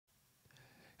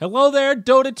Hello there,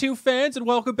 Dota 2 fans, and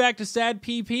welcome back to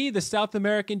SADPP, the South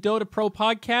American Dota Pro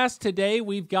podcast. Today,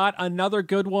 we've got another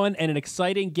good one and an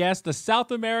exciting guest, the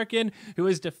South American who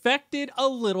has defected a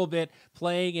little bit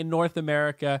playing in North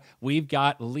America. We've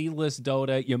got Lelis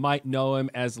Dota. You might know him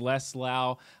as Les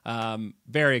Lau.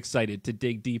 Very excited to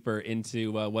dig deeper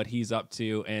into what he's up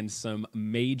to and some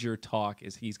major talk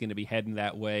as he's going to be heading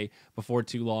that way before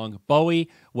too long. Bowie,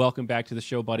 welcome back to the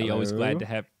show, buddy. Hello. Always glad to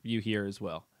have you here as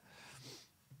well.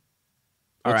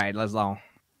 All right, Leslie.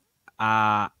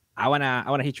 I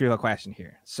wanna hit you with a question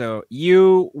here. So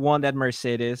you won that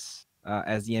Mercedes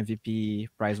as the MVP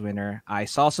prize winner. I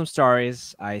saw some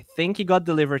stories. I think it got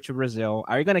delivered to Brazil.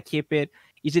 Are you gonna keep it?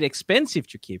 Is it expensive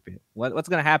to keep it? What's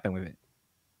gonna happen with it?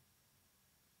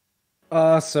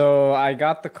 So I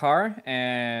got the car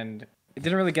and it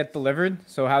didn't really get delivered.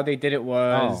 So how they did it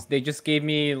was they just gave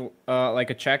me like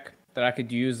a check that I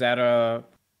could use at a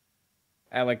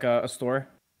store.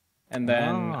 And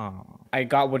then I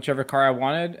got whichever car I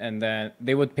wanted, and then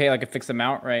they would pay like a fixed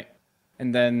amount, right?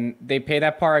 And then they pay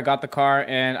that part. I got the car,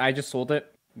 and I just sold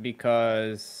it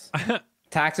because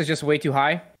tax is just way too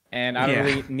high, and I don't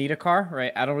really need a car,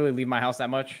 right? I don't really leave my house that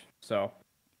much, so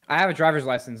I have a driver's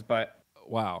license, but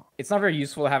wow, it's not very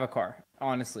useful to have a car,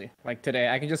 honestly. Like today,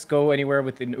 I can just go anywhere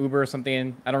with an Uber or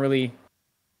something. I don't really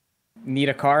need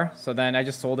a car, so then I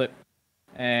just sold it,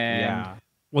 and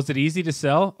was it easy to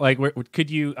sell? Like, could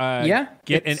you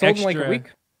get an sold extra? in like a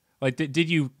week. Like, did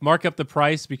you mark up the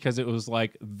price because it was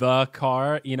like the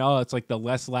car? You know, it's like the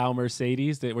Les Lau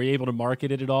Mercedes. Were you able to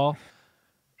market it at all?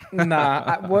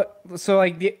 Nah.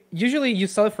 Usually you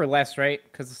sell it for less, right?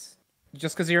 Because you're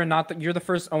the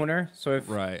first owner. So if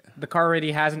the car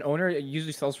already has an owner, it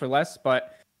usually sells for less.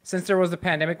 But since there was a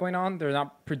pandemic going on, they're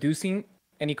not producing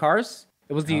any cars.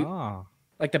 It was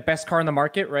the best car in the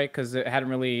market, right? Because it hadn't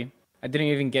really. I didn't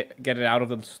even get it out of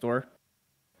the store.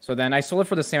 So then I sold it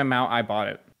for the same amount I bought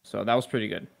it. So that was pretty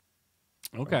good.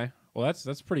 Okay. Well,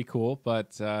 that's pretty cool,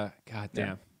 but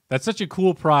goddamn. That's such a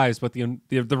cool prize, but the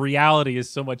reality is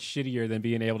so much shittier than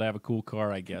being able to have a cool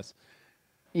car, I guess.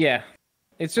 Yeah.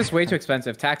 It's just way too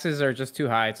expensive. Taxes are just too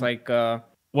high. It's like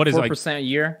what is 4% a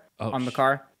year on the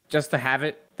car just to have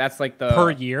it. That's like the per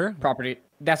year property.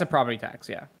 That's a property tax,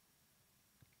 yeah.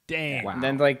 Dang. Wow. And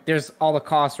then like there's all the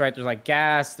costs, right? There's like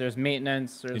gas, there's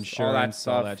maintenance, there's insurance, all that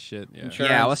stuff. all that shit. Yeah.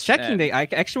 Yeah, I was checking. I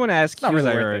actually want to ask you,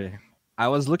 Zyori. I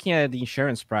was looking at the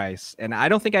insurance price, and I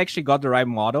don't think I actually got the right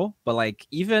model. But like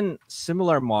even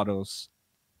similar models,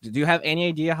 do you have any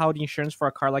idea how the insurance for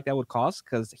a car like that would cost?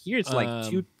 Because here it's like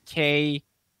 $2,000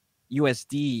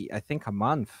 USD, I think, a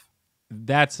month.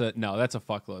 That's a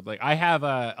fuckload. Like I have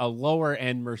a lower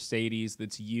end Mercedes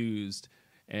that's used.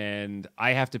 And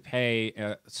I have to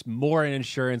pay more in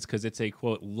insurance because it's a,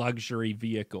 quote, luxury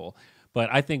vehicle. But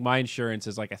I think my insurance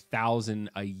is like $1,000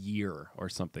 a year or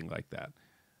something like that.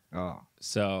 Oh.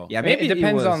 So yeah, maybe it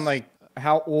depends on like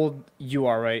how old you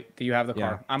are, right? That you have the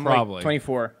car. I'm probably like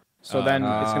 24. So then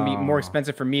it's going to be more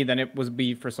expensive for me than it would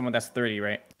be for someone that's 30,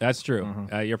 right? That's true.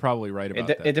 Mm-hmm. You're probably right about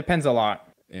that. It depends a lot.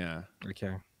 Yeah.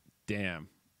 Okay. Damn.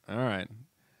 All right.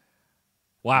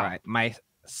 Wow. All right. My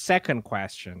second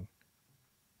question.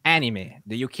 Anime.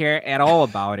 Do you care at all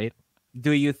about it?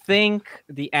 Do you think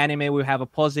the anime will have a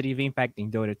positive impact in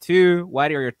Dota 2?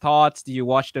 What are your thoughts? Do you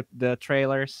watch the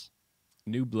trailers?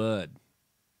 New blood.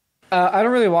 I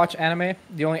don't really watch anime.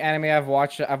 The only anime I've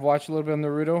watched a little bit of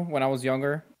Naruto when I was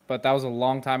younger, but that was a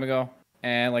long time ago.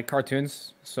 And like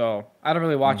cartoons. So I don't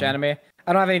really watch anime.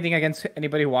 I don't have anything against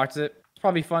anybody who watches it. It's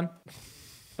probably fun.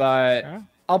 But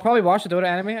I'll probably watch the Dota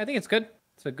anime. I think it's good.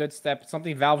 It's a good step. It's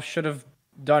something Valve should have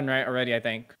done right already, I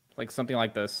think. Like something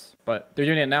like this. But they're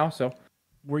doing it now, so.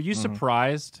 Were you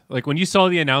surprised? Like when you saw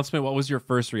the announcement, what was your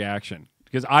first reaction?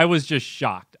 Because I was just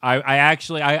shocked.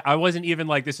 I wasn't even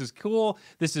like, this is cool,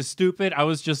 this is stupid. I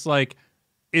was just like,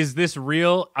 is this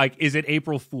real? Like, is it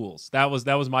April Fool's? That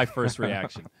was my first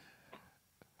reaction.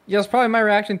 Yeah, it's probably my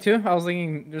reaction too. I was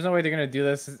thinking, there's no way they're gonna do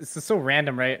this. It's just so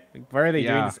random, right? Like, why are they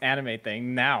doing this anime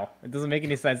thing now? It doesn't make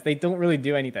any sense. They don't really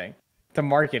do anything to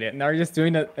market it. Now they're just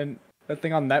doing that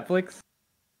thing on Netflix.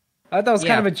 I thought that was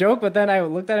kind of a joke, but then I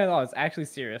looked at it and it's actually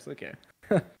serious. Okay.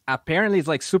 Apparently, it's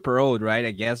like super old, right?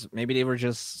 I guess maybe they were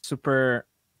just super,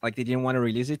 like they didn't want to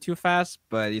release it too fast,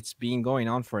 but it's been going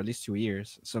on for at least 2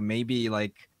 years. So maybe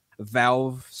like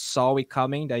Valve saw it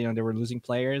coming that, they were losing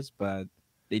players, but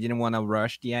they didn't want to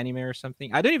rush the anime or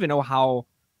something. I don't even know how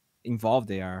involved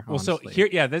they are. Well, honestly. so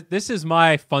here, this is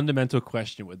my fundamental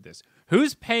question with this.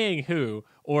 who's paying who,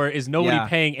 or is nobody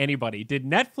paying anybody? Did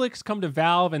Netflix come to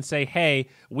Valve and say, hey,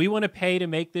 we want to pay to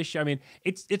make this show? I mean,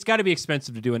 it's got to be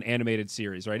expensive to do an animated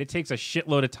series, right? It takes a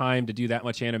shitload of time to do that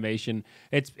much animation.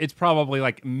 It's probably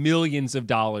like millions of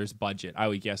dollars budget, I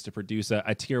would guess, to produce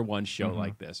a tier 1 show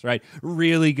like this, right?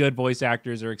 Really good voice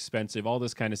actors are expensive, all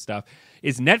this kind of stuff.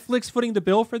 Is Netflix footing the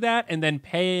bill for that and then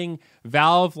paying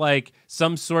Valve like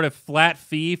some sort of flat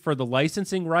fee for the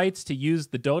licensing rights to use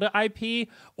the Dota IP?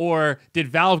 Or did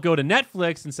Valve go to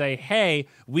Netflix and say, hey,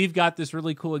 we've got this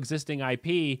really cool existing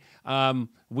IP.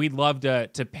 We'd love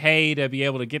to pay to be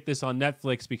able to get this on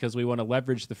Netflix because we want to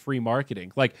leverage the free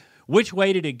marketing. Like, which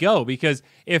way did it go? Because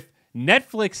if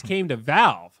Netflix came to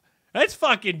Valve, that's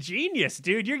fucking genius,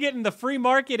 dude. You're getting the free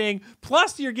marketing,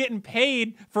 plus you're getting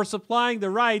paid for supplying the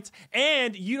rights,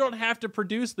 and you don't have to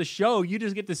produce the show. You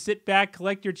just get to sit back,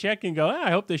 collect your check, and go,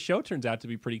 I hope this show turns out to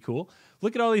be pretty cool.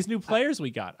 Look at all these new players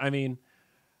we got. I mean,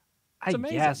 it's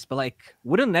amazing. Guess, but like,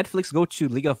 wouldn't Netflix go to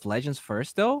League of Legends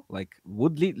first, though? Like,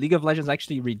 would League of Legends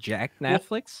actually reject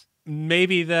Netflix? Well,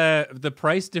 maybe the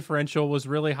price differential was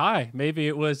really high. Maybe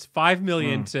it was $5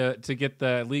 million to get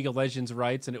the League of Legends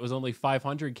rights, and it was only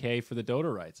 $500K for the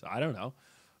Dota rights. I don't know.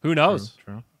 Who knows?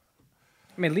 True.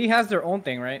 I mean, Lee has their own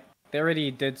thing, right? They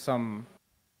already did some.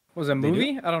 Was it a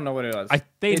movie? I don't know what it was.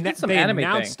 They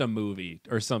announced a movie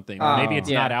or something. Maybe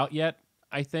it's not out yet.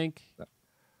 I think.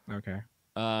 Okay.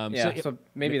 So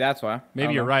maybe that's why.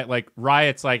 Maybe you're right. Like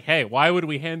Riot's like, hey, why would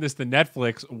we hand this to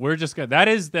Netflix? We're just gonna. That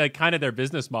is the kind of their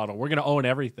business model. We're gonna own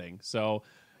everything. So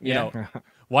you know,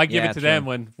 why give it to them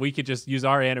when we could just use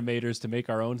our animators to make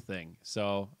our own thing?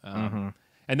 So and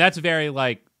that's very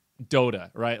like Dota,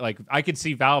 right? Like I could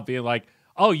see Valve being like,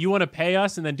 oh, you want to pay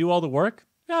us and then do all the work?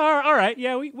 All right,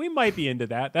 yeah, we might be into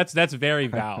that. That's very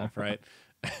Valve, right?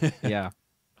 Yeah.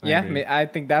 I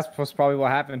think that's probably what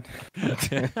happened.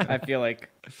 I feel like.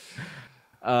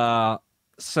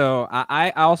 So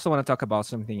I also want to talk about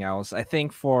something else. I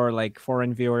think for like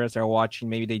foreign viewers that are watching,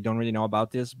 maybe they don't really know about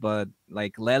this, but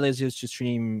like Lelis used to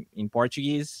stream in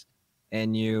Portuguese,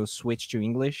 and you switched to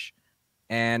English,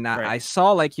 and I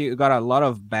saw like you got a lot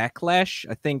of backlash.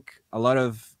 I think a lot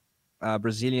of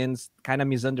Brazilians kind of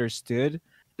misunderstood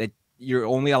that you're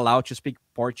only allowed to speak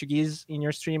Portuguese in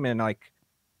your stream, and like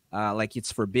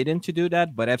it's forbidden to do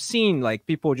that. But I've seen like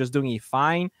people just doing it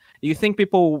fine. Do you think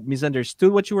people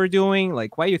misunderstood what you were doing?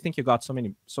 Like, why do you think you got so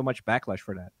much backlash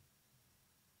for that?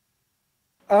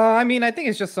 I mean, I think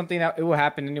it's just something that it will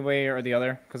happen anyway or the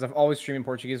other, because I've always streamed in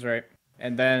Portuguese, right?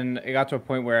 And then it got to a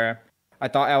point where I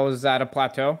thought I was at a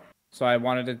plateau, so I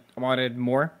wanted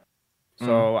more.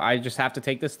 So I just have to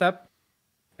take this step.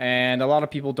 And a lot of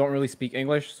people don't really speak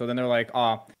English, so then they're like,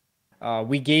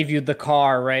 we gave you the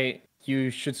car, right?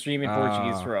 You should stream in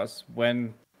Portuguese for us.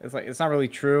 When it's like, it's not really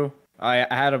true. I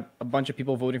had a bunch of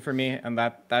people voting for me, and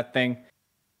that thing.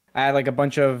 I had like a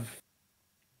bunch of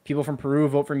people from Peru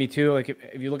vote for me too. Like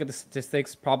if you look at the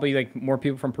statistics, probably like more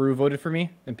people from Peru voted for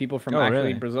me than people from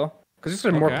Brazil. Because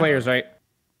there's more players, right?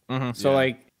 So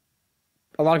like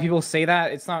a lot of people say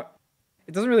that it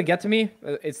doesn't really get to me.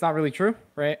 It's not really true,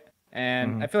 right?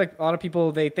 And I feel like a lot of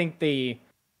people, they think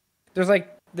there's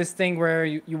like this thing where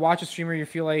you watch a streamer, you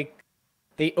feel like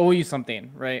they owe you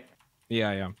something, right?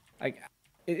 Yeah. Like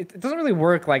it doesn't really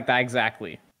work like that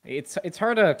exactly. It's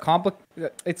hard to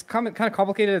it's kind of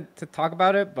complicated to talk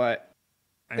about it, but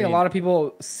I think a lot of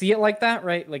people see it like that,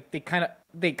 right? Like they kind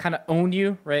of own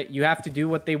you, right? You have to do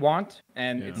what they want,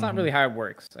 and it's not really how it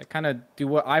works. I kind of do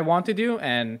what I want to do,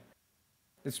 and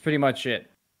it's pretty much it.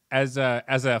 As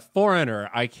a foreigner,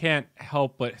 I can't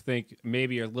help but think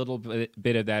maybe a little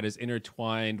bit of that is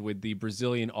intertwined with the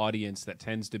Brazilian audience that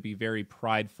tends to be very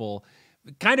prideful,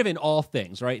 kind of in all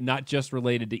things, right? Not just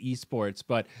related to esports,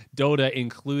 but Dota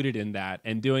included in that,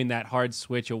 and doing that hard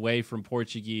switch away from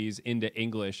Portuguese into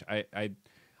English.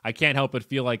 I can't help but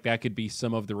feel like that could be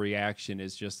some of the reaction,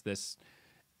 is just this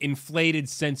inflated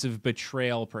sense of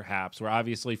betrayal, perhaps, where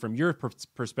obviously from your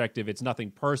perspective it's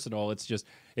nothing personal,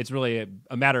 it's really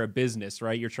a matter of business,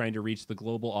 right? You're trying to reach the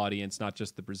global audience, not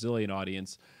just the Brazilian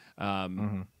audience,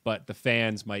 but the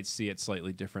fans might see it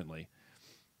slightly differently.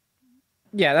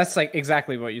 Yeah, that's like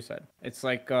exactly what you said. It's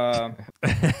like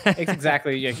it's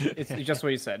exactly, it's just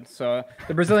what you said. So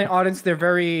the Brazilian audience, they're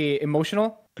very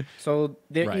emotional, so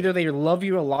either they love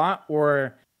you a lot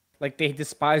or like they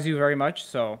despise you very much.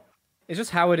 So it's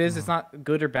just how it is. It's not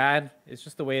good or bad. It's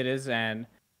just the way it is. And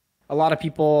a lot of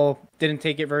people didn't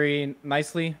take it very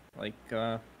nicely. Like,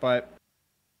 but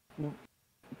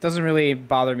it doesn't really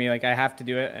bother me. Like, I have to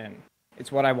do it, and it's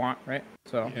what I want, right?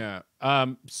 So yeah.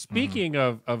 Speaking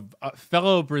of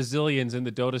fellow Brazilians in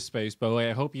the Dota space, by the way,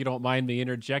 I hope you don't mind me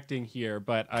interjecting here,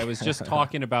 but I was just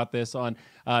talking about this on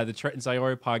the Trent and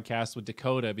Zyori podcast with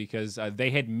Dakota because they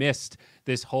had missed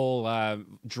this whole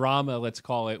drama, let's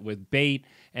call it, with Bait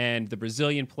and the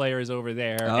Brazilian players over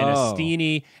there, and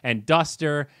Astini and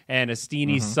Duster, and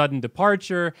Astini's sudden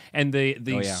departure, and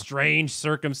the strange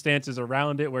circumstances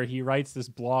around it, where he writes this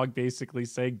blog basically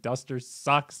saying Duster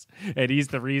sucks, and he's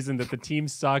the reason that the team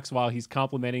sucks, while he's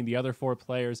complimenting the other 4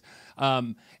 players.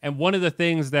 And one of the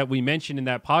things that we mentioned in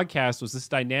that podcast was this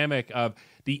dynamic of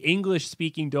the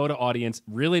English-speaking Dota audience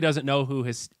really doesn't know who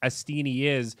Astini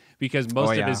is, because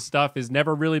most of his stuff has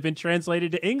never really been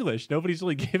translated to English. Nobody's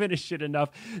really given a shit enough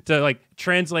to like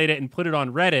translate it and put it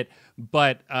on Reddit.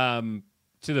 But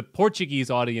to the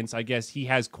Portuguese audience, I guess he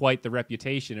has quite the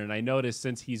reputation. And I noticed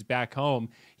since he's back home,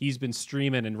 he's been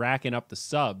streaming and racking up the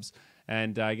subs.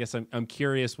 And I guess I'm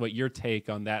curious what your take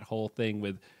on that whole thing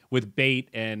with Bait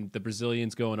and the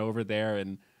Brazilians going over there.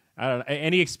 And I don't know,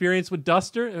 any experience with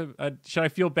Duster? Should I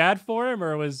feel bad for him,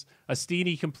 or was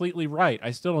Astini completely right?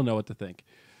 I still don't know what to think.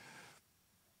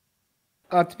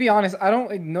 To be honest, I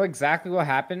don't know exactly what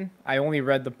happened. I only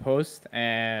read the post,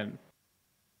 and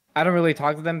I don't really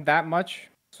talk to them that much.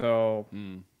 So,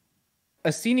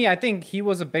 Astini, I think he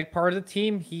was a big part of the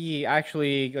team. He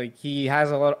actually he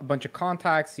has a bunch of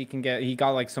contacts. He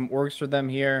got like some orgs for them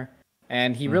here,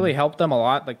 and he really helped them a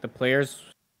lot. Like the players,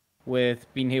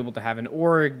 with being able to have an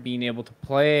org, being able to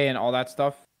play, and all that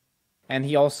stuff. And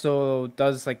he also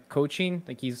does like coaching.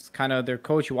 Like he's kind of their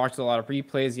coach. He watches a lot of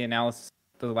replays, the analysis,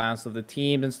 the balance of the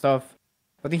team and stuff.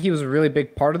 I think he was a really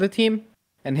big part of the team,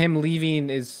 and him leaving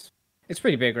it's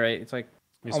pretty big, right? It's like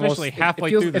especially almost, halfway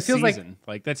it feels, through the it feels season.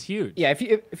 Like that's huge. Yeah,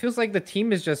 it feels like the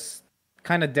team is just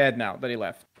kind of dead now that he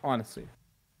left. Honestly,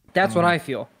 that's what I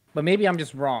feel. But maybe I'm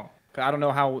just wrong. I don't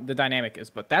know how the dynamic is,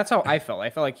 but that's how I felt. I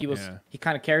felt like he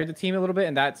kind of carried the team a little bit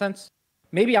in that sense.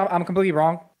 Maybe I'm completely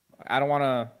wrong. I don't want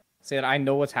to say that I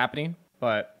know what's happening,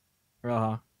 but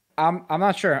I'm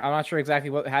not sure. I'm not sure exactly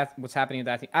what's happening with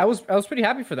that team. I was pretty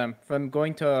happy for them from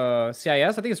going to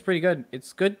CIS. I think it's pretty good.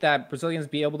 It's good that Brazilians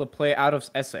be able to play out of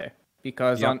SA,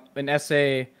 because in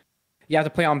SA you have to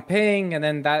play on ping, and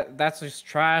then that's just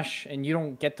trash, and you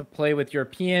don't get to play with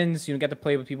Europeans. You don't get to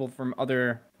play with people from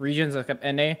other regions like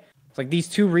NA. It's like these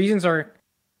 2 regions are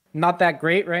not that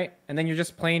great, right? And then you're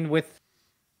just playing with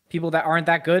people that aren't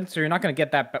that good, so you're not going to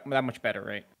get that much better,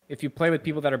 right? If you play with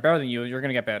people that are better than you, you're going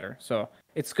to get better. So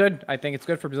it's good. I think it's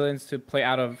good for Brazilians to play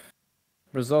out of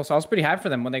Brazil. So I was pretty happy for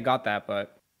them when they got that,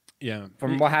 but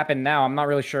from what happened now, I'm not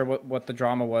really sure what the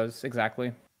drama was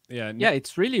exactly. Yeah,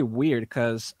 it's really weird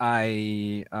because so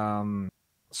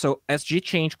SG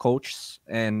changed coaches,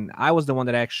 and I was the one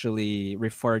that actually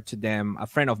referred to them, a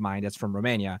friend of mine that's from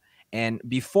Romania. And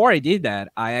before I did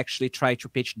that, I actually tried to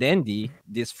pitch Dandy,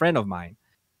 this friend of mine.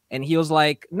 And he was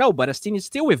like, no, but Astini is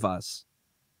still with us.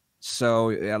 So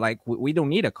like, we don't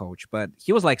need a coach. But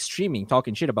he was like streaming,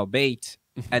 talking shit about Bait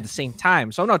at the same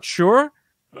time. So I'm not sure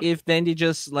if Dandy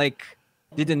just like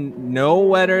didn't know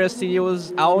whether Astini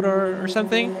was out or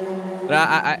something. But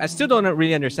I still don't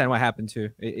really understand what happened to.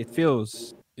 It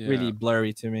feels really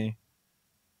blurry to me.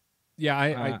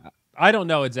 Yeah, I don't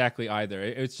know exactly either.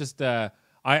 It's just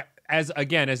as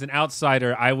an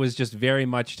outsider, I was just very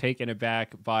much taken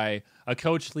aback by a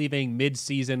coach leaving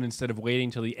mid-season instead of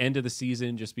waiting till the end of the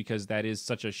season, just because that is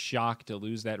such a shock to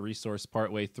lose that resource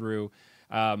partway through.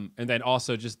 And then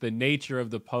also just the nature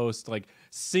of the post, like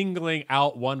singling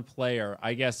out one player.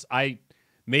 I guess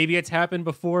maybe it's happened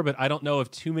before, but I don't know of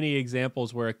too many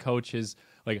examples where a coach has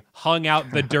like hung out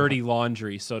the dirty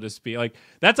laundry, so to speak. Like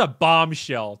that's a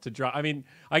bombshell to drop. I mean,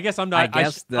 I guess I'm not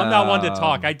one to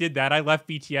talk. I did that. I left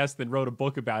BTS, then wrote a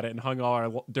book about it and hung all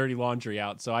our dirty laundry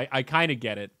out. So I kind of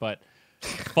get it, but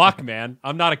fuck, man,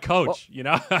 I'm not a coach. You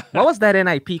know. What was that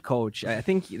NIP coach? I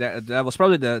think that was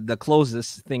probably the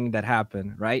closest thing that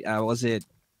happened, right? Was it?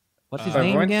 What's his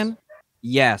name again?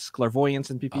 Yes,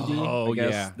 Clairvoyance and PPG. Oh, I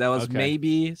guess that was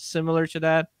maybe similar to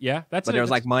that. Yeah, but there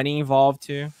was like money involved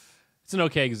too. It's an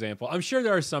okay example. I'm sure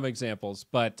there are some examples,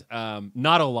 but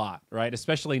not a lot, right?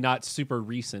 Especially not super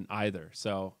recent either.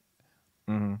 So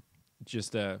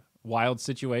just a wild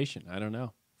situation. I don't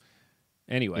know.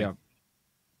 Anyway. Yeah.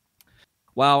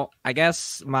 Well, I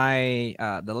guess my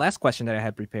the last question that I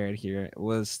had prepared here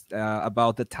was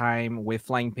about the time with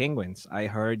Flying Penguins. I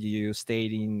heard you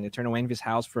stayed in Eternal Envy's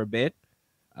house for a bit.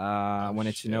 I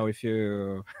wanted to know if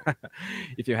you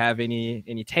if you have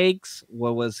any takes.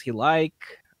 What was he like?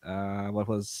 What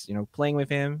was playing with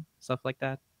him, stuff like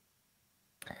that?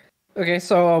 Okay,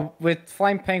 so with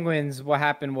Flying Penguins, what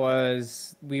happened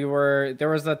was there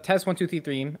was a test 1, 2, 3,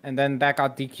 3, and then that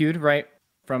got DQ'd right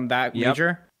from that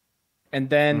major, and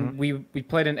then we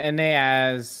played in NA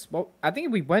as well. I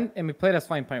think we went and we played as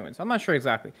Flying Penguins. I'm not sure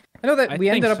exactly. I know that we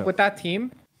ended up with that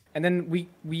team, and then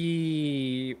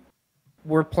we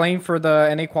were playing for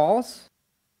the NA quals,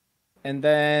 and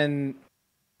then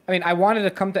I wanted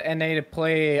to come to NA to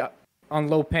play on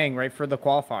low paying right for the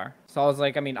qualifier. So I was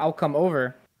like, I'll come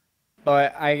over.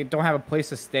 But I don't have a place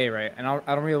to stay, right? And I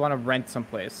don't really want to rent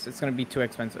someplace. It's gonna be too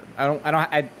expensive.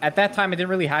 At that time, I didn't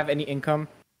really have any income.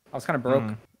 I was kind of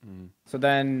broke. So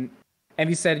then,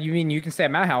 Envy said, "You mean you can stay at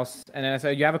my house?" And then I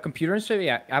said, "You have a computer and shit?"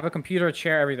 "Yeah, I have a computer, a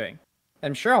chair, everything."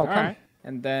 "I'm sure I'll come." Right.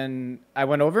 And then I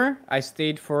went over. I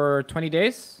stayed for 20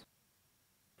 days,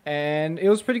 and it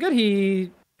was pretty good.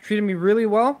 He treated me really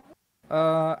well.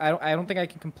 I don't think I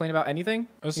can complain about anything.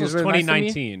 This was really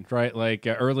 2019, nice, right? Like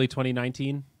early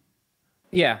 2019.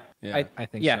 Yeah, I think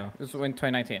so. Yeah, this was in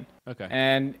 2019. Okay.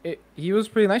 And he was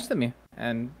pretty nice to me,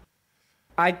 and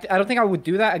I don't think I would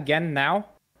do that again now,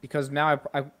 because now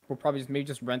I will probably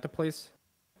just rent a place,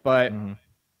 but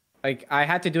like I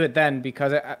had to do it then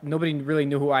because nobody really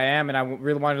knew who I am, and I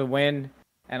really wanted to win,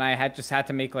 and I had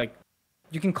to make, like,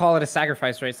 you can call it a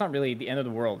sacrifice, right? It's not really the end of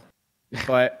the world,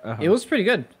 but it was pretty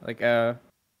good. Like,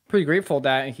 pretty grateful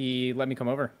that he let me come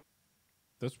over.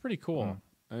 That's pretty cool.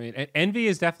 I mean, Envy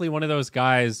is definitely one of those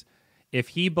guys. If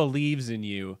he believes in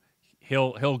you,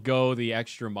 he'll go the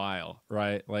extra mile,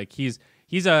 right? Like he's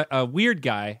a weird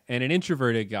guy and an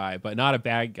introverted guy, but not a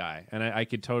bad guy. And I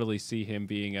could totally see him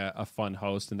being a fun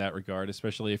host in that regard,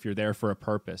 especially if you're there for a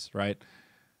purpose, right?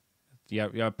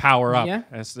 Yeah, power up. Yeah.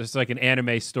 It's like an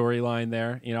anime storyline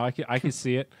there. You know, I can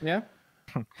see it. Yeah.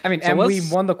 I mean, so we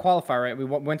won the qualifier, right? We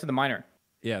went to the minor.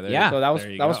 Yeah. So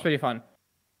that was pretty fun.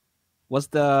 Was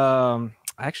the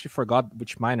I actually forgot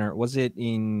which minor. Was it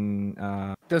in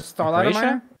the Starlighter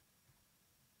minor?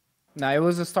 No, it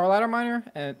was a Starlighter minor,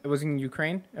 and it was in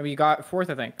Ukraine, and we got 4th,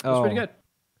 I think. It was pretty good.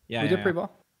 Yeah, we did pretty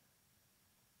well.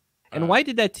 And why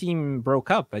did that team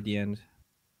broke up at the end?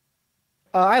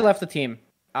 I left the team.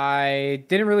 I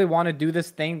didn't really want to do this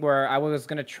thing where I was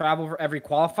going to travel for every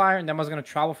qualifier, and then I was going to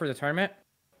travel for the tournament,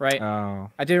 right?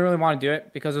 Oh. I didn't really want to do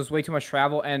it because it was way too much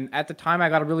travel, and at the time, I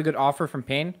got a really good offer from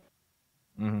Payne.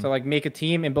 To like make a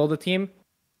team and build a team,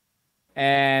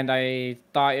 and I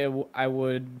thought it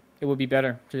would be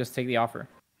better to just take the offer.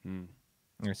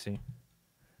 I see.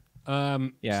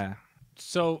 Yeah.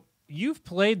 So you've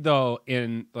played though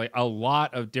in like a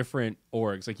lot of different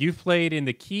orgs. Like you've played in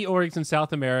the key orgs in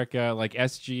South America, like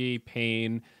SG,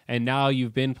 Payne, and now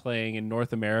you've been playing in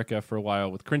North America for a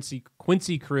while with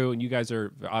Quincy crew, and you guys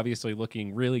are obviously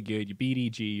looking really good. You beat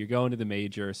EG, you're going to the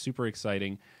major, super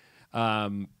exciting.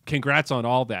 Congrats on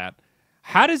all that.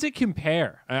 How does it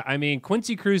compare? I mean,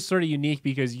 Quincy Crew's sort of unique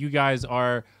because you guys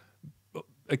are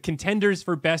contenders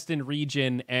for best in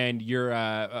region, and you're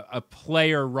a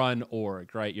player-run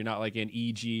org, right? You're not like an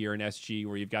EG or an SG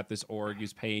where you've got this org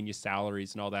who's paying you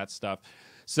salaries and all that stuff.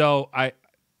 So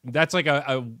that's like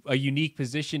a unique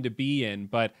position to be in.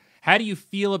 But how do you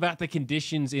feel about the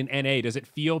conditions in NA? Does it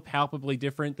feel palpably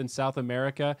different than South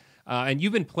America? And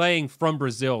you've been playing from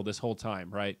Brazil this whole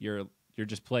time, right? You're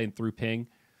just playing through ping.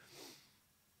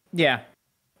 Yeah.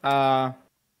 I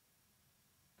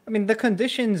mean, the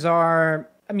conditions are.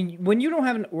 I mean, when you don't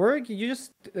have an org, you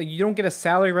don't get a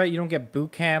salary, right? You don't get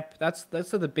boot camp. That's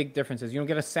the big differences. You don't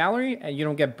get a salary, and you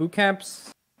don't get boot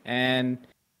camps, and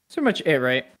that's pretty much it,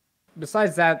 right?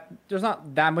 Besides that, there's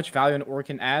not that much value an org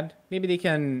can add. Maybe they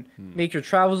can make your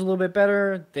travels a little bit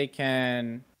better. They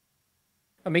can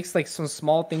make like some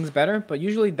small things better, but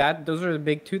usually those are the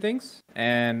big 2 things.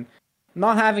 And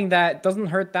not having that doesn't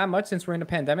hurt that much since we're in a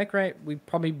pandemic, right? We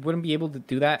probably wouldn't be able to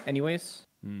do that anyways.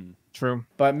 True.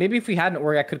 But maybe if we had an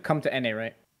org, I could come to NA,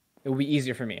 right? It would be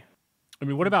easier for me. I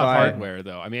mean, what about hardware,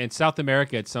 though? I mean, in South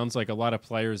America, it sounds like a lot of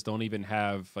players don't even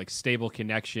have like stable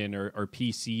connection or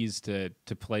PCs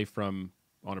to play from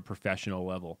on a professional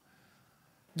level.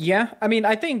 Yeah, I mean,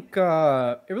 I think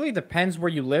it really depends where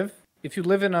you live. If you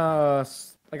live in a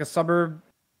suburb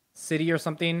city or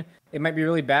something, it might be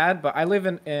really bad. But I live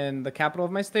in the capital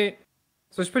of my state,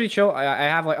 so it's pretty chill. I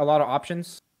have like a lot of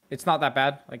options. It's not that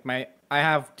bad. Like I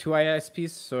have 2 ISPs,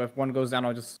 so if one goes down,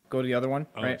 I'll just go to the other one.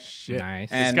 Oh, right? Shit. Nice.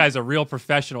 This guy's a real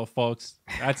professional, folks.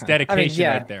 That's dedication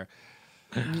right there.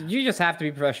 You just have to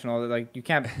be professional. Like you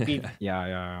can't be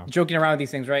yeah. joking around with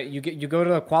these things, right? You go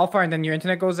to a qualifier and then your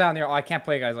internet goes out and you're, I can't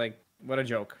play, guys. Like, what a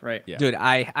joke, right? Yeah. Dude,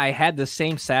 I had the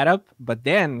same setup, but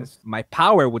then my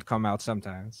power would come out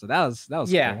sometimes. So that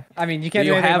was yeah. cool. I mean, you can't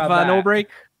do you have no break?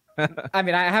 I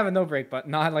mean, I have a no break, but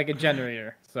not like a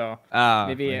generator, so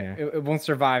maybe it won't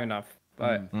survive enough.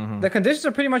 But the conditions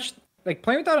are pretty much like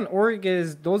playing without an org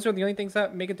is those are the only things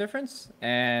that make a difference,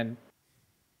 and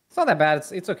it's not that bad.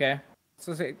 It's okay.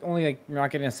 So it's only like you're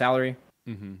not getting a salary.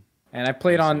 And I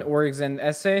played on orgs in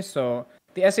SA, so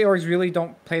the SA orgs really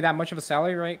don't pay that much of a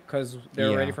salary, right? Because they're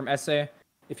already from SA.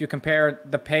 If you compare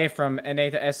the pay from NA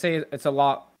to SA, it's a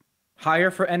lot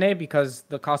higher for NA because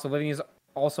the cost of living is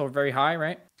also very high,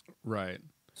 right? Right.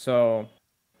 So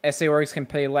SA orgs can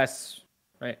pay less,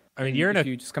 right? I mean, if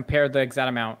you just compare the exact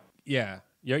amount. Yeah.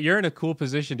 You're in a cool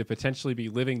position to potentially be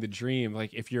living the dream.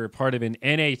 Like if you're a part of an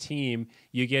NA team,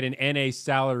 you get an NA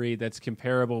salary that's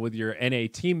comparable with your NA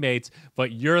teammates,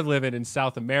 but you're living in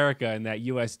South America and that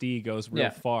USD goes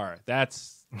real far.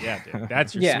 That's dude,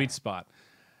 that's your sweet spot.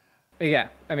 Yeah.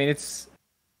 I mean, it's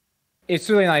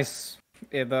really nice.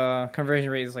 The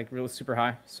conversion rate is like really super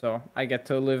high. So I get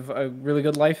to live a really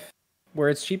good life where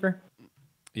it's cheaper.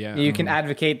 Yeah. You can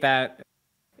advocate that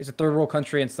it's a third world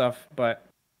country and stuff, but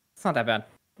it's not that bad.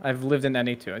 I've lived in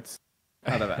NA too. It's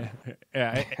not that bad.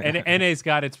 Yeah, and NA's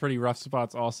got its pretty rough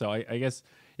spots also. I guess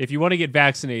if you want to get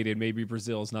vaccinated, maybe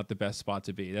Brazil is not the best spot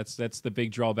to be. That's the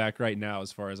big drawback right now,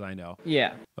 as far as I know.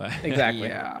 Yeah, but, exactly.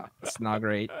 Yeah, it's not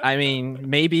great. I mean,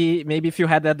 maybe if you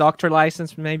had that doctor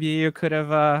license, maybe you could have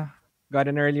got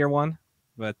an earlier one,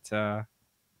 but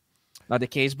not the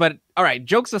case. But all right,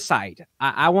 jokes aside,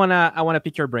 I wanna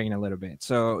pick your brain a little bit.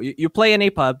 So you play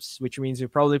NA pubs, which means you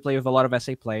probably play with a lot of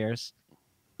SA players.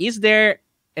 Is there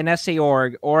an SA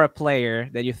org or a player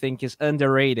that you think is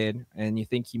underrated and you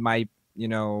think he might, in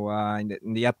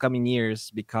the upcoming years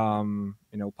become,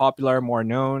 popular, more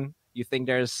known? You think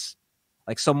there's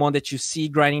like someone that you see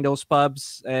grinding those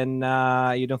pubs and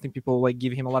you don't think people like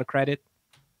give him a lot of credit?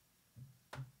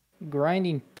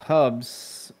 Grinding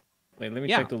pubs. Wait, let me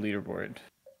check the leaderboard.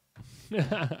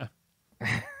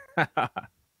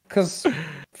 Because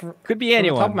could be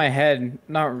anyone. From the top of my head,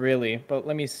 not really, but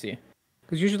let me see.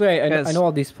 Because usually I know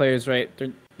all these players, right?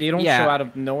 They don't show out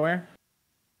of nowhere.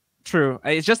 True.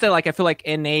 It's just that like I feel like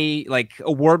NA, like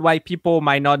worldwide people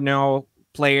might not know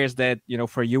players that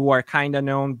for you are kind of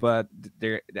known, but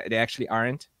they actually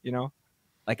aren't.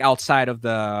 Like outside of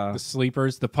the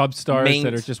sleepers, the pub stars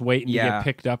that are just waiting to get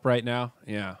picked up right now.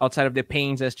 Yeah. Outside of the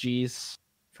Pains SGs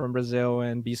from Brazil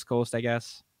and Beast Coast, I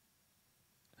guess.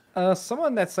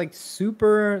 Someone that's like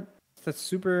super,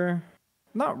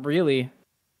 not really.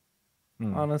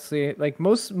 Honestly, like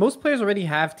most players already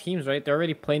have teams, right? They're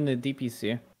already playing the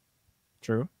DPC.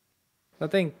 True. So I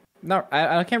think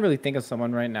I can't really think of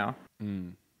someone right now.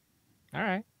 All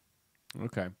right.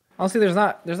 Okay. Honestly, there's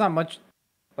not much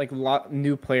like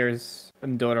new players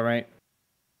in Dota, right?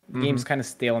 The game's kind of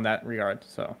stale in that regard.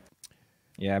 So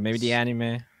yeah, maybe the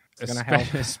anime is gonna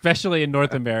help, especially in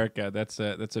North America. That's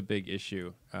a big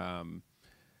issue.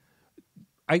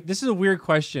 This is a weird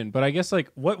question, but I guess like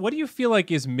what do you feel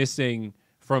like is missing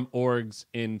from orgs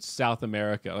in South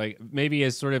America? Like maybe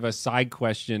as sort of a side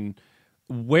question,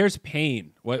 where's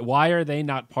Pain? Why are they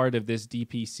not part of this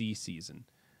DPC season?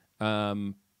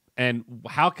 And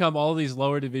how come all these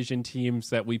lower division teams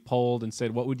that we polled and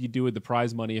said, what would you do with the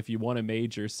prize money if you won a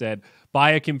major, said,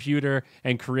 buy a computer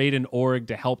and create an org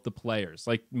to help the players?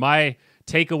 Like my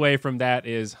takeaway from that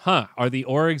is, are the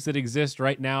orgs that exist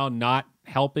right now not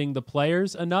helping the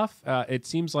players enough? It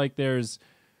seems like there's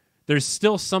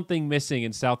still something missing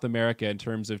in South America in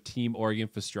terms of team org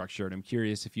infrastructure. And I'm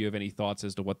curious if you have any thoughts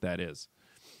as to what that is.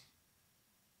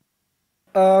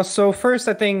 So first,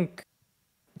 I think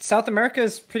South America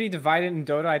is pretty divided in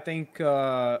Dota. I think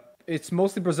it's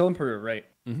mostly Brazil and Peru, right?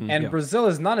 And Brazil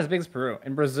is not as big as Peru.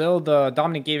 In Brazil, the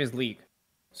dominant game is League.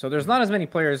 So there's not as many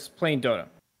players playing Dota.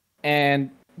 And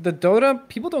the Dota,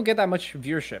 people don't get that much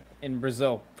viewership in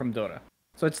Brazil from Dota.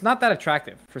 So it's not that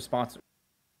attractive for sponsors.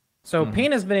 So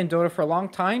Pain has been in Dota for a long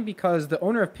time because the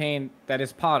owner of Pain, that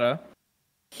is Pada,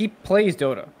 he plays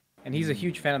Dota. And he's a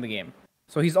huge fan of the game.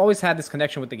 So he's always had this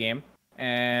connection with the game.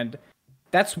 And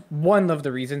that's one of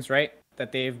the reasons, right,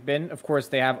 that they've been. Of course,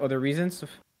 they have other reasons,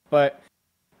 but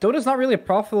Dota's not really a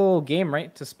profitable game,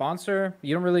 right, to sponsor.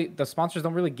 The sponsors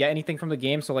don't really get anything from the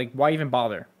game, so like, why even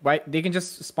bother? Why they can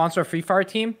just sponsor a Free Fire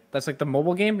team? That's like the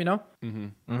mobile game,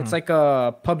 It's like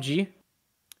a PUBG.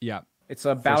 Yeah, it's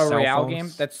a battle royale game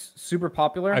that's super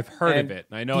popular. I've heard of it.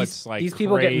 I know it's like these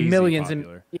people get millions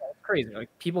popular. It's crazy. Like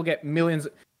people get millions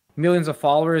of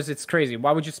followers. It's crazy.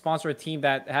 Why would you sponsor a team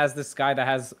that has this guy that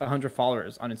has 100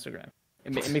 followers on Instagram?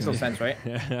 It makes no sense, right?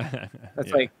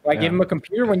 That's like, why give him a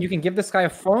computer when you can give this guy a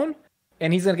phone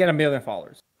and he's going to get 1 million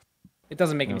followers? It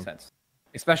doesn't make any sense,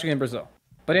 especially in Brazil.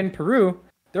 But in Peru,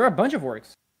 there are a bunch of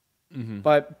orgs.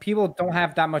 But people don't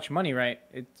have that much money, right?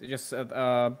 It's just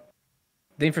the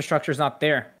infrastructure is not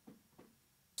there.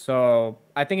 So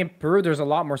I think in Peru there's a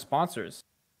lot more sponsors,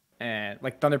 and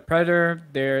like Thunder Predator,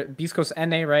 they're Beast Coast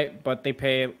NA, right? But they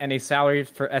pay NA salary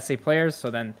for SA players,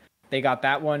 so then they got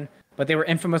that one. But they were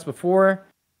infamous before.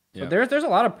 So there's a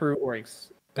lot of Peru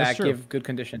orgs that give good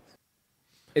conditions.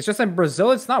 It's just in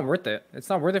Brazil, it's not worth it. It's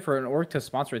not worth it for an org to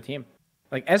sponsor a team.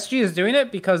 Like SG is doing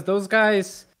it because those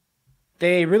guys,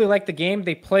 they really like the game.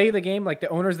 They play the game, like the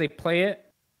owners, they play it,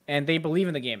 and they believe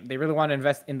in the game. They really want to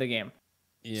invest in the game.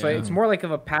 Yeah. So it's more like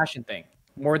of a passion thing,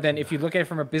 more than if you look at it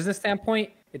from a business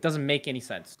standpoint, it doesn't make any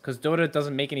sense because Dota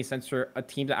doesn't make any sense for a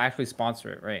team to actually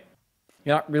sponsor it, right?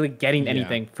 You're not really getting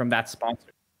anything from that sponsor.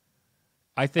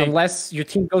 I think unless your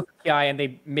team goes to TI and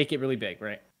they make it really big,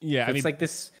 right? Yeah, so it's like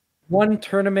this one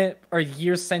tournament or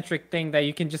year-centric thing that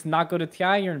you can just not go to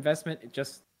TI. Your investment it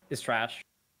just is trash.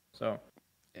 So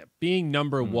being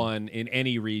number one in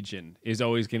any region is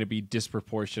always going to be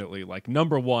disproportionately like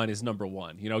number one is number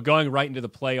one. You know, going right into the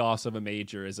playoffs of a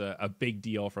major is a big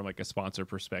deal from like a sponsor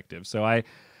perspective. So I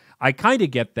kind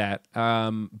of get that.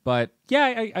 But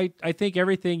yeah, I think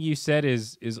everything you said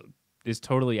is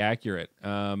totally accurate.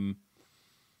 God,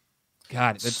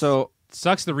 so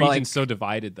sucks the region's so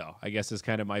divided though. I guess is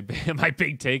kind of my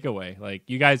big takeaway. Like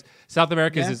you guys, South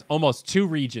America is almost two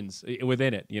regions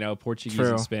within it. You know, Portuguese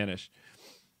and Spanish.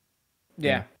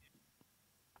 Yeah.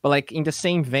 But like in the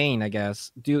same vein, I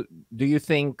guess, do you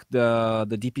think the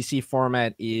DPC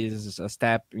format is a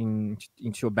step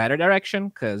into a better direction?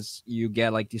 Because you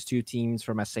get like these two teams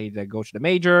from SA that go to the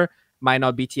major, might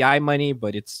not be TI money,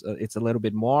 but it's a little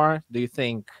bit more. Do you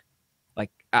think,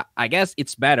 like, I guess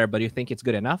it's better, but do you think it's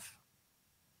good enough?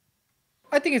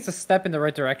 I think it's a step in the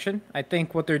right direction. I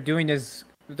think what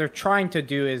they're trying to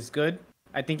do is good.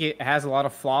 I think it has a lot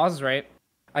of flaws, right?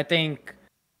 I think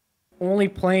only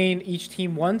playing each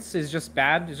team once is just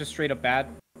bad. It's just straight up bad.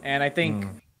 And I think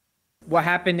what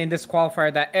happened in this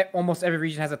qualifier that almost every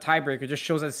region has a tiebreaker just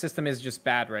shows that the system is just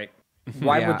bad, right?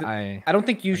 I don't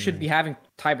think you should be having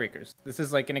tiebreakers. This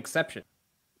is like an exception.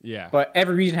 Yeah. But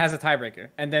every region has a tiebreaker.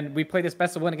 And then we play this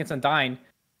best of one against Undyne,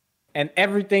 and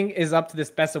everything is up to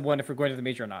this best of one if we're going to the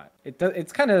major or not.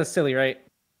 It's kind of silly, right?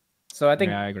 So I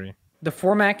think I agree. The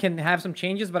format can have some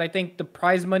changes, but I think the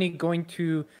prize money going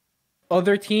to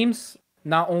other teams,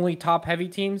 not only top heavy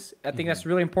teams, I think that's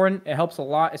really important. It helps a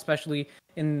lot, especially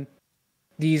in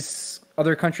these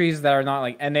other countries that are not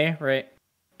like NA, right?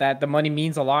 That the money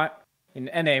means a lot. In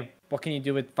NA, what can you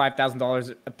do with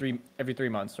 $5,000 every 3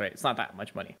 months, right? It's not that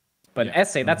much money. But in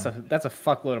SA, that's a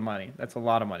fuckload of money. That's a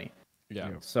lot of money. Yeah.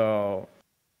 So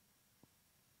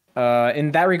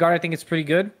in that regard, I think it's pretty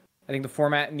good. I think the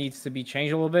format needs to be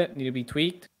changed a little bit, need to be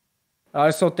tweaked. I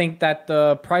also think that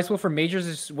the prize pool for majors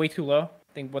is way too low.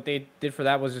 I think what they did for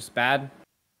that was just bad.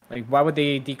 Like, why would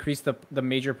they decrease the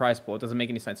major prize pool? It doesn't make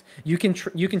any sense. You can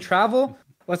travel.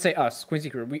 Let's say us, Quincy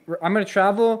crew. I'm going to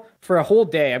travel for a whole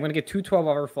day. I'm going to get 2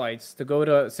 12-hour flights to go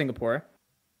to Singapore,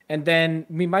 and then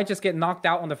we might just get knocked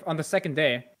out on the second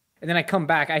day. And then I come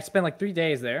back. I spend like 3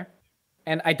 days there,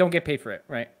 and I don't get paid for it.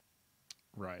 Right.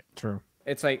 Right. True.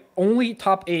 It's like only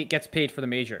top 8 gets paid for the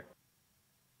major.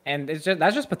 And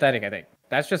that's just pathetic, I think.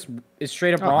 It's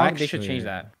straight up wrong. Actually, they should change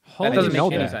that. That doesn't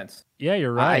make any sense. Yeah,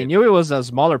 you're right. I knew it was a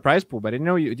smaller prize pool, but I didn't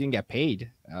know you didn't get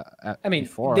paid. I mean,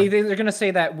 before. they're going to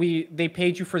say that they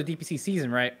paid you for the DPC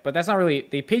season, right? But that's not really...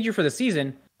 They paid you for the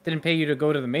season, didn't pay you to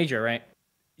go to the major, right?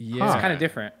 Yeah. It's kind of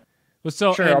different. Well,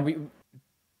 so... Sure,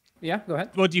 yeah, go ahead.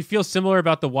 Well, do you feel similar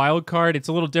about the wild card? It's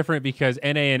a little different because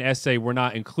NA and SA were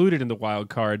not included in the wild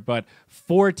card, but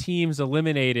 4 teams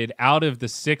eliminated out of the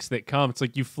 6 that come. It's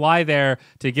like you fly there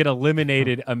to get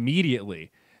eliminated immediately.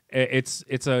 It's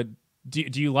a. Do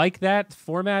you like that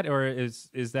format, or is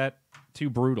that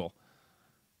too brutal?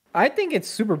 I think it's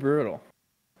super brutal.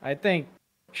 I think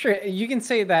sure you can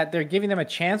say that they're giving them a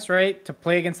chance, right, to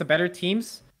play against the better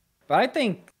teams, but I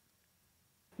think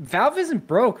Valve isn't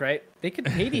broke, right? They could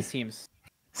pay these teams.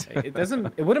 It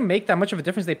wouldn't make that much of a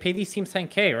difference. They pay these teams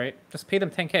 10K, right? Just pay them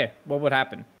 10K. What would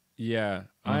happen? Yeah.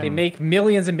 They make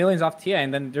millions and millions off TA,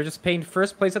 and then they're just paying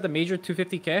first place at the major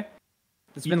 250K.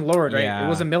 It's been lowered, right? Yeah. It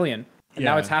was $1 million, and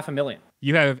now it's $500,000.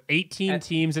 You have 18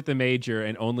 teams at the major,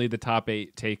 and only the top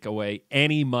 8 take away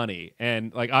any money.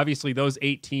 And like obviously, those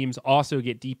 8 teams also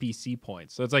get DPC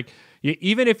points. So it's like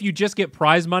even if you just get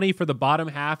prize money for the bottom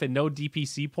half and no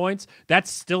DPC points,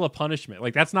 that's still a punishment.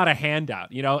 Like that's not a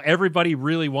handout. You know, everybody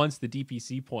really wants the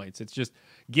DPC points. It's just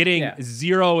getting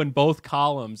 0 in both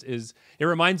columns is. It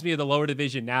reminds me of the lower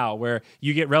division now, where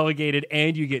you get relegated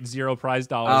and you get 0 prize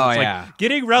dollars. Oh, it's like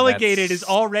getting relegated is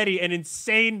already an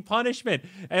insane punishment.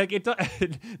 Like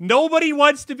Nobody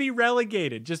wants to be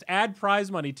relegated. Just add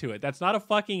prize money to it. That's not a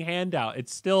fucking handout.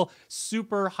 It's still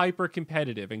super hyper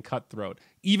competitive and cutthroat,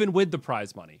 even with the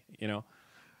prize money, you know?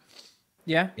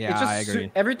 Yeah, yeah, it's just I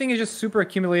agree. Everything is just super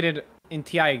accumulated in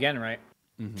TI again, right?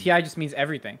 TI just means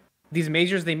everything. These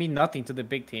majors, they mean nothing to the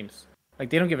big teams. Like,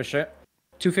 they don't give a shit.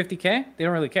 250K, they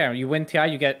don't really care. You win TI,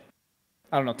 you get,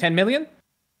 I don't know, 10 million?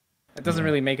 It doesn't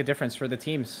really make a difference for the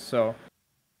teams. So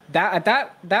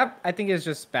that I think is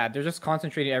just bad. They're just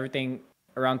concentrating everything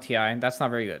around TI, and that's not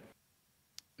very good.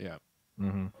 Yeah.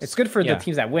 It's good for the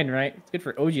teams that win, right? It's good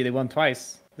for OG. They won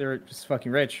twice. They're just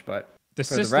fucking rich, but the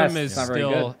for system the rest, is it's not very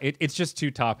still good. it's just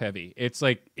too top heavy. It's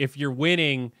like if you're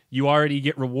winning, you already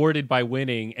get rewarded by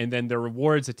winning, and then the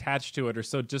rewards attached to it are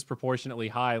so disproportionately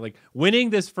high. Like winning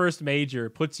this first major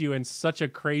puts you in such a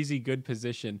crazy good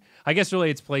position. I guess really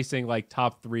it's placing like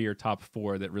top 3 or top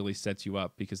 4 that really sets you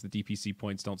up, because the DPC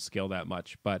points don't scale that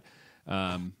much. But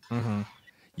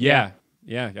yeah,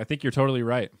 I think you're totally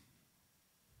right.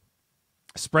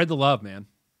 Spread the love, man.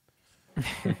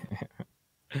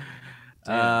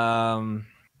 All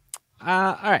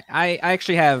right. I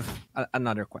actually have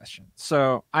another question.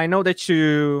 So I know that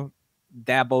you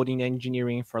dabbled in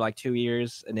engineering for like 2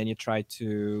 years, and then you tried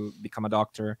to become a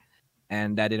doctor,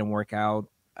 and that didn't work out.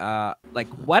 Like,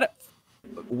 what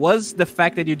was the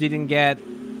fact that you didn't get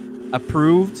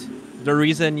approved the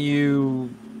reason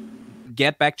you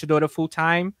get back to Dota full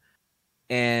time?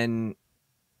 And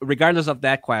regardless of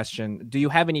that question, do you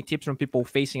have any tips from people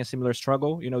facing a similar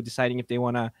struggle? You know, deciding if they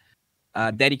want to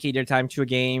dedicate their time to a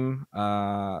game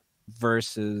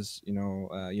versus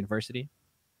university.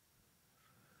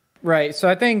 Right. So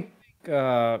I think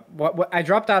what I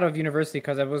dropped out of university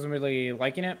because I wasn't really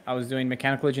liking it. I was doing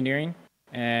mechanical engineering,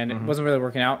 and it wasn't really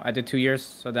working out. I did 2 years,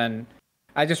 so then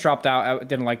I just dropped out. I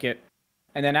didn't like it,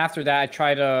 and then after that, I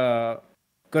tried to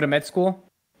go to med school.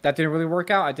 That didn't really work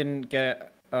out. I didn't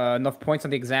get enough points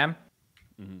on the exam.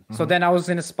 So then I was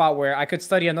in a spot where I could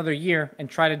study another year and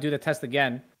try to do the test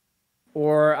again,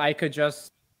 or I could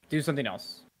just do something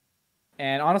else.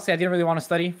 And honestly, I didn't really want to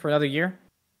study for another year.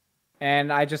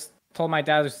 And I just told my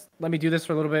dad, just let me do this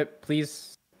for a little bit,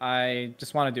 please. I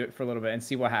just want to do it for a little bit and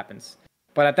see what happens.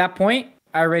 But at that point,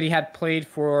 I already had played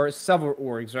for several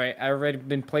orgs, right? I already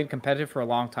been playing competitive for a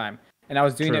long time. And I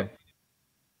was doing it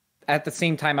at the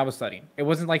same time I was studying. It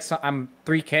wasn't like I'm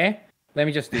 3K. Let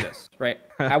me just do this, right?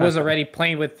 I was already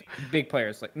playing with big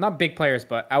players. Like, not big players,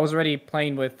 but I was already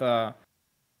playing with...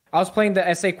 I was playing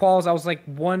the SA quals. I was like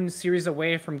one series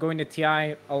away from going to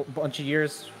TI a bunch of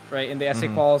years, right, in the SA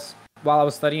quals while I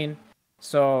was studying.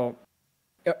 So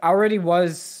I already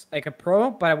was like a pro,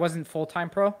 but I wasn't full-time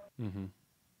pro.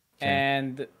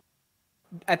 And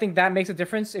I think that makes a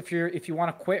difference if you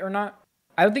want to quit or not.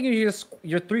 I don't think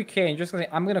you're 3K and you're just gonna say,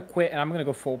 I'm gonna quit and I'm gonna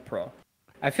go full pro.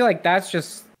 I feel like that's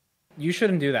just, you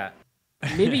shouldn't do that.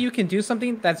 Maybe you can do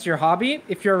something that's your hobby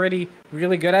if you're already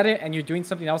really good at it and you're doing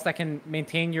something else that can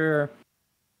maintain your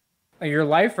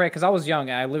life, right? Because I was young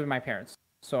and I lived with my parents,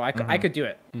 so I could do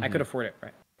it. I could afford it,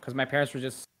 right? Because my parents were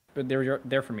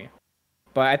there for me.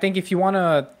 But I think if you want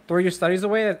to throw your studies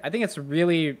away, I think it's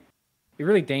really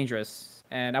dangerous,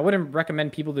 and I wouldn't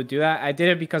recommend people to do that. I did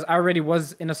it because I already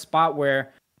was in a spot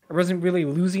where I wasn't really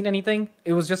losing anything.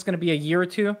 It was just going to be a year or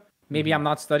two. Maybe I'm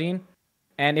not studying.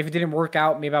 And if it didn't work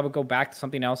out, maybe I would go back to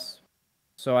something else.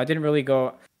 So I didn't really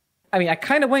go. I mean, I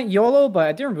kind of went YOLO, but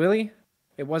I didn't really.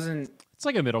 It wasn't. It's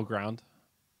like a middle ground.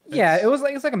 Yeah,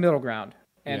 it's like a middle ground.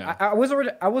 And yeah. I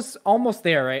was almost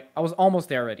there, right? I was almost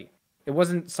there already. It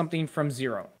wasn't something from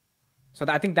zero. So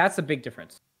I think that's a big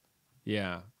difference.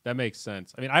 Yeah, that makes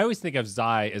sense. I mean, I always think of Zy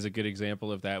as a good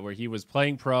example of that, where he was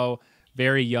playing pro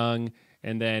very young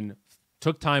and then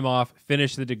took time off,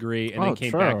 finished the degree, and then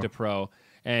came back to pro.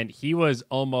 And he was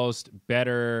almost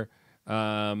better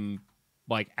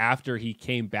like after he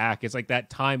came back. It's like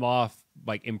that time off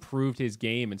like improved his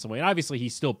game in some way. And obviously he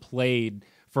still played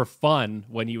for fun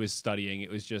when he was studying.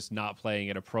 It was just not playing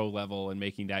at a pro level and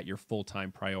making that your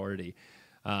full-time priority.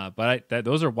 But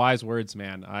those are wise words,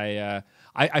 man. I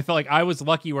felt like I was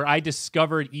lucky where I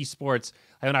discovered esports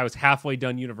when I was halfway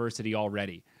done university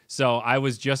already. So I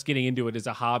was just getting into it as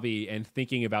a hobby and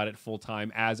thinking about it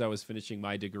full-time as I was finishing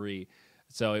my degree.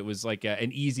 So it was like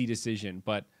an easy decision,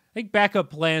 but I think backup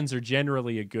plans are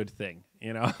generally a good thing.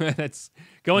 You know, that's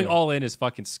going all in is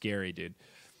fucking scary, dude.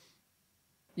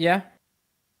 Yeah,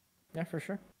 for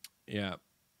sure. Yeah.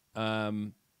 All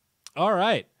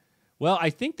right. Well,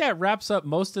 I think that wraps up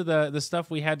most of the stuff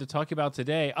we had to talk about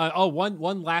today.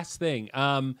 One last thing.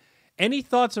 Any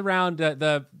thoughts around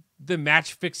the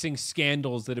match fixing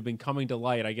scandals that have been coming to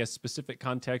light? I guess specific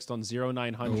context on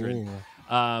 0900.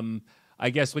 I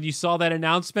guess when you saw that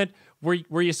announcement,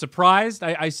 were you surprised?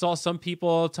 I saw some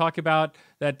people talk about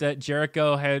that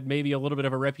Jericho had maybe a little bit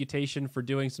of a reputation for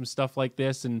doing some stuff like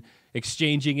this and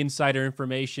exchanging insider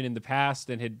information in the past,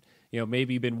 and had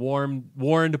maybe been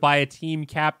warned by a team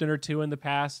captain or two in the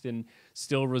past, and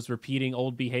still was repeating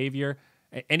old behavior.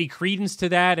 Any credence to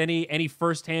that? Any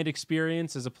firsthand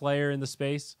experience as a player in the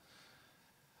space?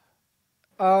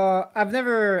 I've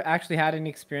never actually had any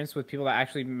experience with people that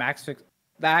actually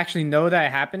that actually know that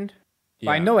it happened.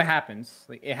 But I know it happens.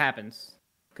 Like, it happens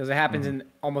because it happens in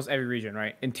almost every region,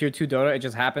 right? In Tier 2 Dota, it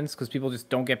just happens because people just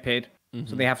don't get paid,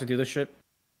 so they have to do this shit.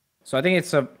 So I think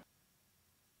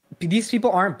these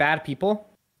people aren't bad people.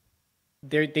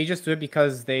 They just do it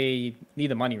because they need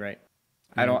the money, right?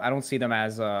 I don't see them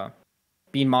as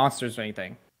being monsters or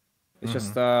anything. It's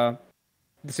just the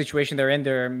situation they're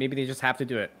in. Maybe they just have to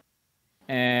do it.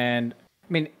 And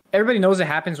I mean, everybody knows it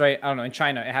happens, right? I don't know. In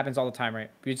China, it happens all the time, right?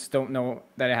 We just don't know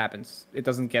that it happens. It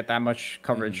doesn't get that much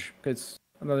coverage because it's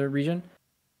another region.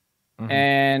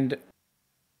 And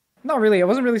not really. I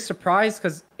wasn't really surprised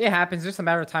because it happens. It's just a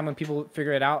matter of time when people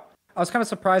figure it out. I was kind of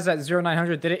surprised that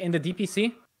 0900 did it in the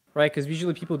DPC, right? Because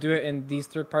usually people do it in these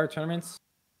third-party tournaments.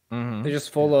 They're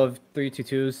just full of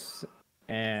 3-2-2s,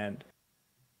 and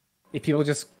if people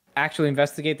just actually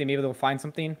investigate, maybe they'll find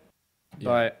something.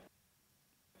 But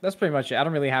that's pretty much it. I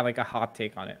don't really have like a hot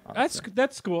take on it. Honestly.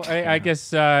 That's cool. I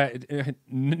guess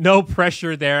no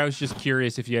pressure there. I was just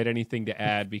curious if you had anything to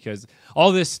add, because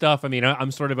all this stuff, I mean, I'm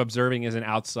sort of observing as an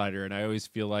outsider, and I always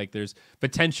feel like there's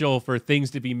potential for things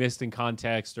to be missed in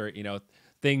context, or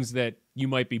things that you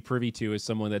might be privy to as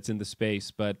someone that's in the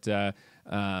space. But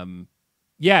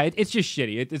yeah, it's just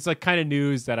shitty. It's like kind of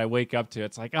news that I wake up to.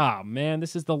 It's like, oh man,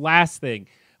 this is the last thing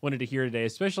wanted to hear today,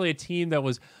 especially a team that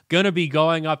was going to be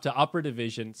going up to upper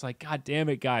division. It's like, God damn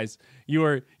it, guys. You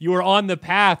were on the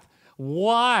path.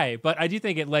 Why? But I do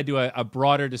think it led to a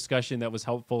broader discussion that was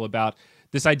helpful about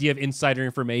this idea of insider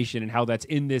information and how that's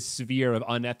in this sphere of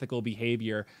unethical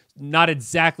behavior. Not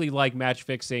exactly like match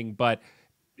fixing, but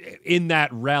in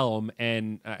that realm.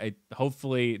 And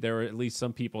hopefully there were at least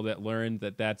some people that learned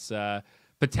that that's a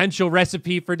potential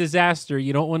recipe for disaster.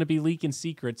 You don't want to be leaking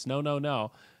secrets.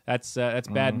 No. That's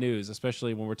bad news,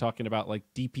 especially when we're talking about like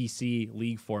DPC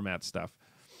league format stuff.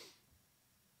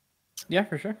 Yeah,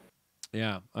 for sure.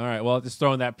 Yeah. All right. Well, just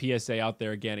throwing that PSA out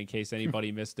there again in case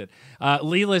anybody missed it.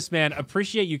 Lelis, man,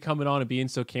 appreciate you coming on and being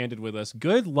so candid with us.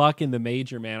 Good luck in the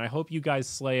major, man. I hope you guys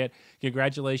slay it.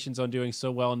 Congratulations on doing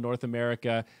so well in North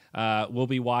America. We'll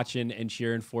be watching and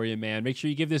cheering for you, man. Make sure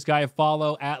you give this guy a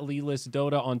follow at Lelis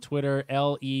Dota on Twitter,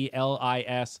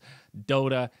 Lelis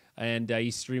Dota. And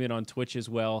he's streaming on Twitch as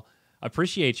well.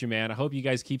 Appreciate you, man. I hope you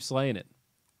guys keep slaying it.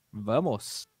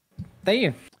 Vamos. Thank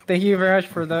you. Thank you very much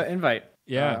for the invite.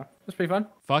 Yeah. It was pretty fun.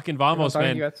 Fucking vamos,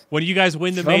 man. When you guys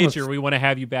win the major, we want to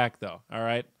have you back, though. All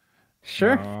right?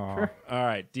 Sure. All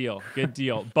right. Deal. Good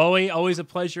deal. Bowie, always a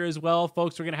pleasure as well.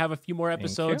 Folks, we're going to have a few more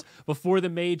episodes before the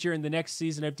major in the next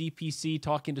season of DPC,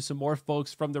 talking to some more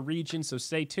folks from the region, so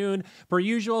stay tuned. Per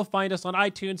usual, find us on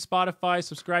iTunes, Spotify,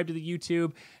 subscribe to the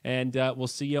YouTube, and we'll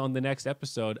see you on the next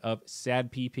episode of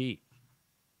SADPP.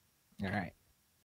 All right.